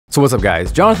So what's up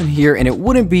guys, Jonathan here, and it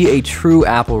wouldn't be a true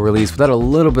Apple release without a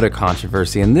little bit of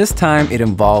controversy, and this time it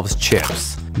involves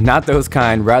chips. Not those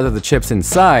kind, rather the chips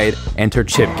inside. Enter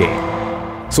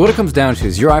Chipgate. So what it comes down to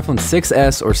is your iPhone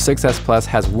 6s or 6s Plus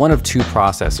has one of two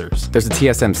processors. There's a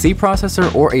TSMC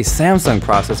processor or a Samsung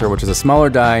processor, which is a smaller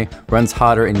die, runs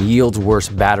hotter, and yields worse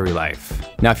battery life.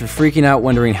 Now, if you're freaking out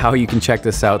wondering how you can check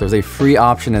this out, there's a free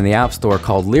option in the App Store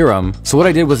called Lirum. So what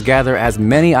I did was gather as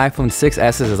many iPhone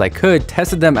 6s's as I could,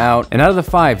 tested them out, and out of the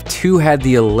 5, 2 had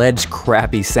the alleged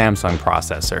crappy Samsung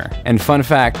processor. And fun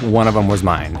fact, one of them was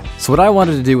mine. So what I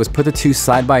wanted to do was put the two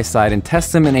side by side and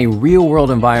test them in a real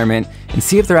world environment and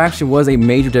see if there actually was a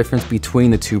major difference between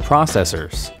the two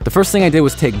processors. The first thing I did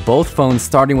was take both phones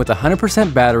starting with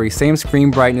 100% battery, same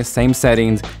screen brightness, same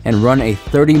settings, and run a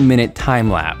 30-minute time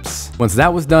lapse. Once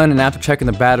that was done and after checking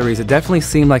the batteries, it definitely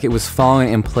seemed like it was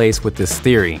falling in place with this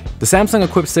theory. The Samsung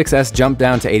equipped 6S jumped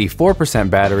down to 84%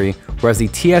 battery, whereas the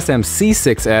TSMC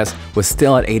 6S was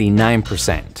still at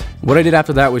 89%. What I did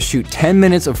after that was shoot 10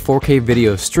 minutes of 4K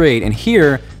video straight, and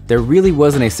here, there really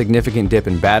wasn't a significant dip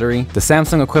in battery. The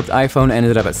Samsung equipped iPhone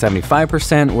ended up at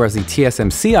 75%, whereas the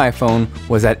TSMC iPhone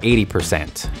was at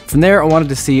 80%. From there, I wanted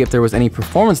to see if there was any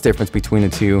performance difference between the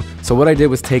two, so what I did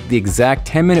was take the exact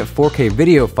 10-minute 4K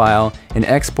video file and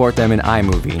export them in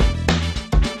iMovie.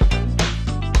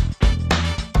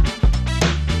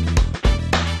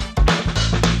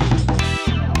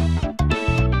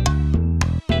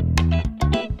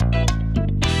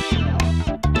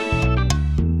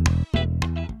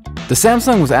 The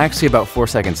Samsung was actually about 4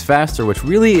 seconds faster, which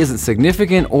really isn't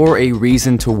significant or a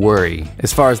reason to worry.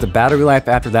 As far as the battery life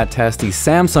after that test, the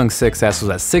Samsung 6S was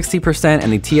at 60%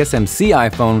 and the TSMC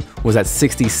iPhone was at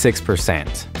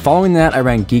 66%. Following that, I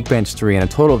ran Geekbench 3 and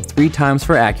a total of 3 times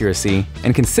for accuracy,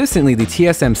 and consistently the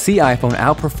TSMC iPhone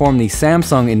outperformed the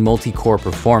Samsung in multi-core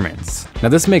performance. Now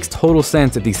this makes total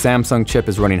sense if the Samsung chip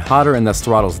is running hotter and thus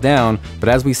throttles down, but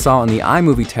as we saw in the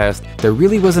iMovie test, there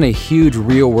really wasn't a huge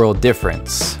real-world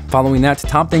difference. Following that, to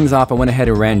top things off, I went ahead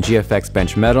and ran GFX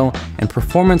Bench Metal, and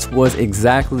performance was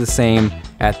exactly the same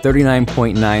at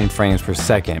 39.9 frames per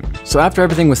second. So after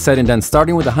everything was said and done,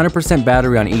 starting with 100%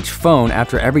 battery on each phone,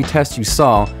 after every test you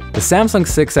saw, the Samsung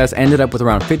 6S ended up with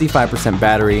around 55%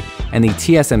 battery, and the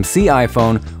TSMC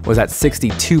iPhone was at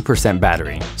 62%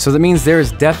 battery. So that means there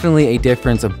is definitely a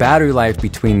difference of battery life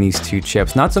between these two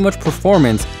chips, not so much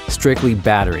performance, strictly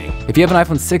battery. If you have an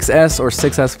iPhone 6s or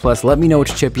 6s Plus, let me know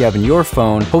which chip you have in your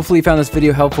phone. Hopefully you found this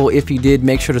video helpful. If you did,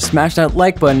 make sure to smash that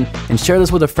like button and share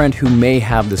this with a friend who may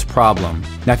have this problem.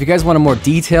 Now, if you guys want a more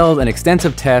detailed and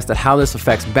extensive test at how this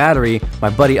affects battery, my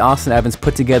buddy Austin Evans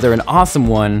put together an awesome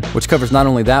one, which covers not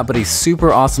only that, but a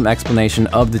super awesome explanation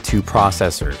of the two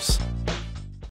processors.